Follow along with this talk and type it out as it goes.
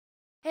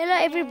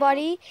Hi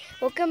everybody,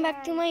 welcome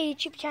back to my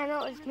YouTube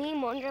channel. It's me,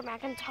 Mondra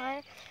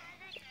McIntyre.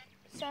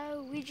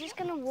 So we're just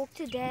gonna walk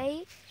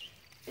today.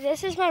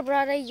 This is my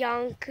brother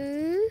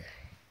Janku.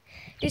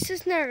 This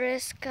is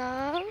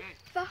Nariska.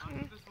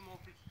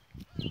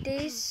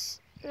 This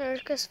is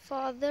Nariska's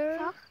father.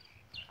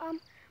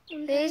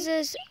 This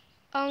is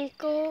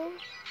Uncle.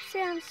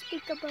 Say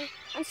unspeakable.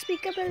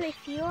 Unspeakable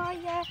if you are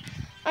here.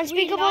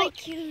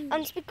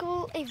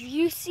 Unspeakable if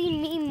you see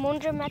me,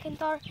 Mondra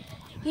McIntyre,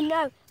 you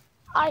know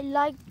I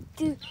like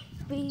to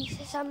be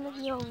some of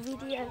your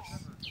videos.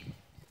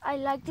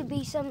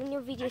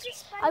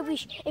 I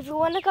wish if you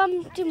want to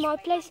come to my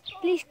place,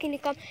 please can you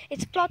come?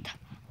 It's plot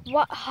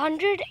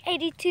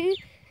 182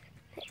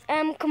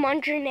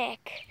 Commander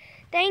Neck.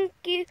 Thank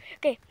you.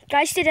 Okay,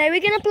 guys, today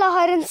we're gonna play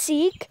hide and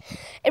seek.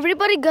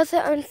 Everybody got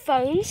their own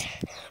phones.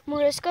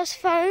 Mariska's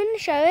phone,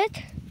 show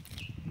it.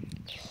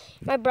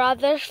 My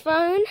brother's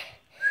phone.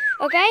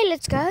 Okay,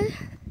 let's go.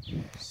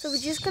 So we're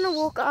just gonna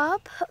walk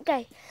up.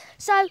 Okay,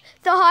 so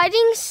the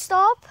hiding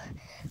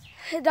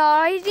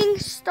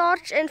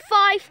starts in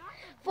 5,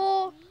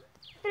 4,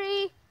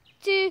 3,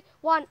 2,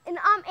 1, and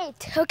I'm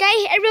it.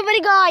 Okay,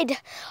 everybody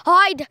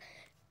hide.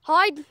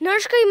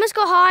 Nariska, you must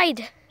go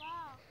hide.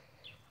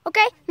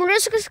 Okay,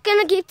 Mariska's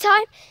gonna give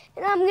time,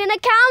 and I'm gonna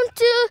count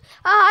to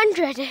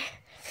 100.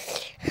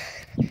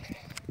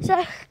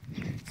 So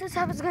that's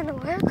how it's gonna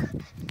work.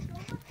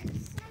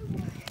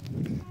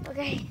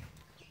 Okay.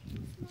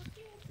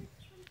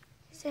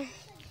 So,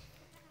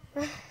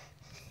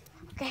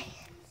 okay.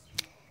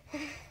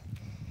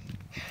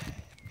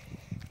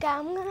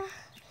 I'm gonna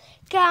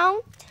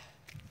count.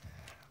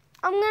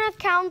 I'm gonna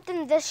count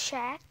in this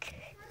shack.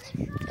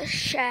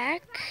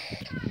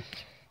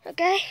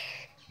 Okay.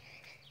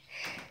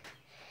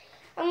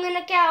 I'm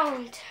gonna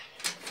count.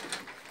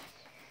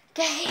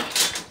 Okay.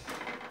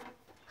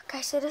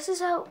 Okay, so this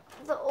is how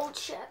the old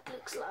shack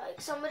looks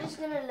like. Somebody's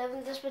gonna live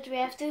in this, but we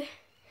have to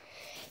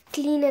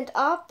clean it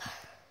up.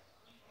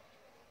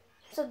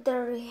 So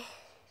dirty.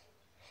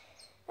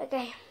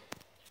 Okay.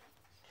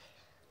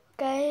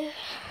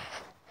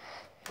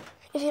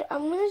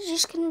 I'm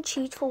just gonna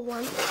cheat for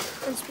one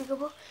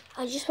unspeakable.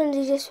 I just want to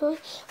do this one,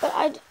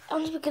 but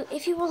unspeakable.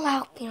 If you will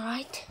help me,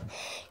 right?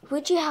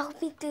 Would you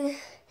help me to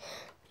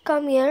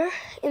come here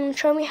and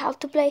show me how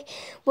to play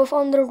with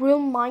on the real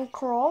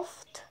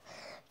Minecraft?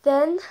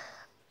 Then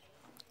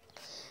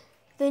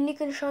you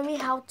can show me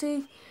how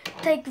to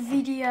take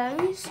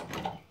videos.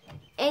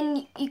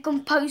 And you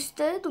can post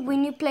it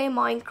when you play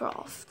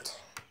Minecraft.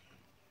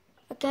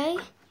 Okay?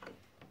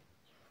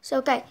 So,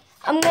 okay.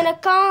 I'm gonna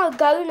go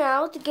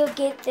now to go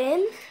get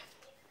them.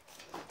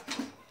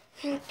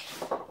 Ready,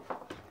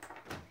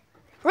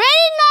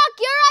 knock,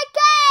 here I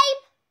came!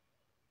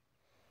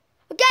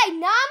 Okay,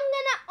 now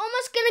I'm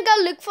almost gonna go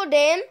look for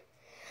them.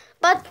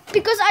 But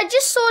because I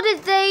just saw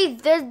that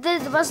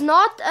they was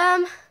not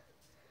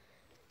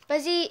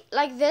busy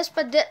like this,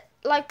 but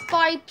like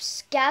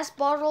pipes, gas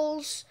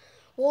bottles,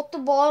 water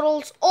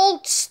bottles,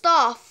 old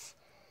stuff.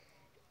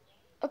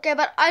 Okay,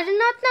 but I do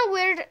not know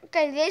where.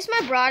 Okay, there's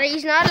my brother.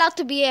 He's not allowed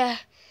to be here.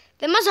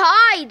 They must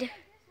hide.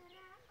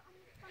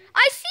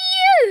 I see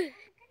you.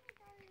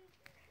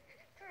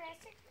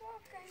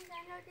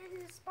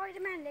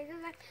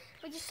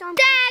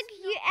 Tag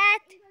you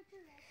at.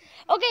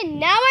 Okay,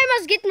 now I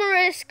must get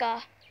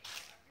Mariska.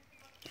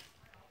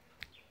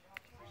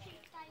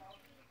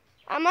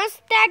 I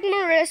must tag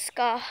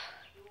Mariska.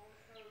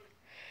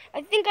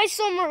 I think I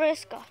saw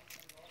Mariska.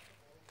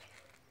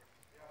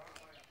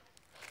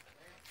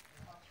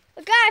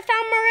 Okay, I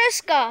found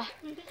Mariska.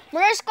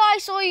 Mariska, I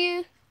saw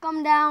you.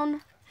 Come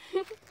down.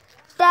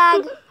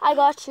 Tag, I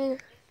got you.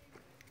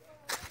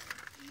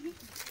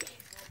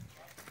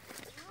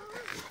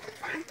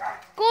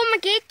 Kom,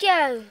 ek het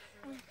jou.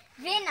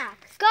 Wen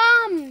ek?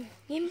 Kom.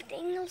 Jy moet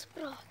Engels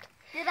praat.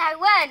 Did I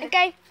win?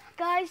 Okay,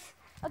 guys.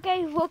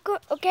 Okay, welcome.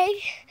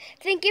 Okay,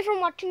 thank you for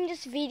watching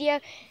this video.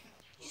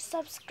 Just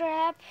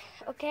subscribe.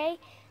 Okay,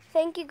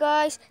 thank you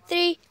guys.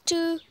 3,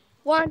 2,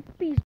 1, peace.